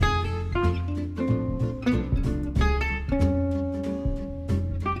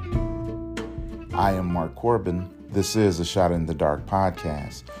I am Mark Corbin. This is a Shot in the Dark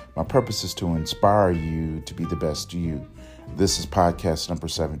podcast. My purpose is to inspire you to be the best you. This is podcast number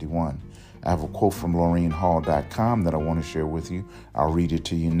 71. I have a quote from LaureenHall.com that I want to share with you. I'll read it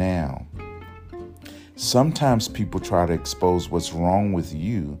to you now. Sometimes people try to expose what's wrong with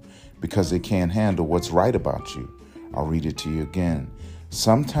you because they can't handle what's right about you. I'll read it to you again.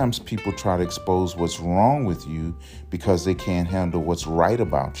 Sometimes people try to expose what's wrong with you because they can't handle what's right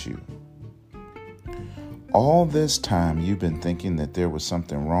about you. All this time you've been thinking that there was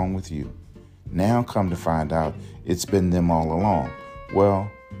something wrong with you. Now come to find out it's been them all along.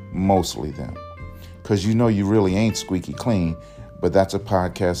 Well, mostly them. Because you know you really ain't squeaky clean, but that's a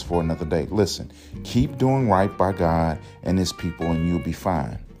podcast for another day. Listen, keep doing right by God and His people and you'll be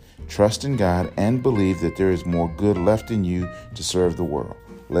fine. Trust in God and believe that there is more good left in you to serve the world.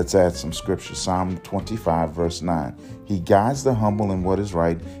 Let's add some scripture. Psalm 25, verse 9. He guides the humble in what is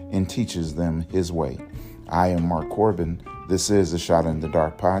right and teaches them His way. I am Mark Corbin. This is the Shot in the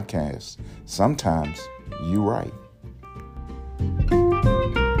Dark podcast. Sometimes you right.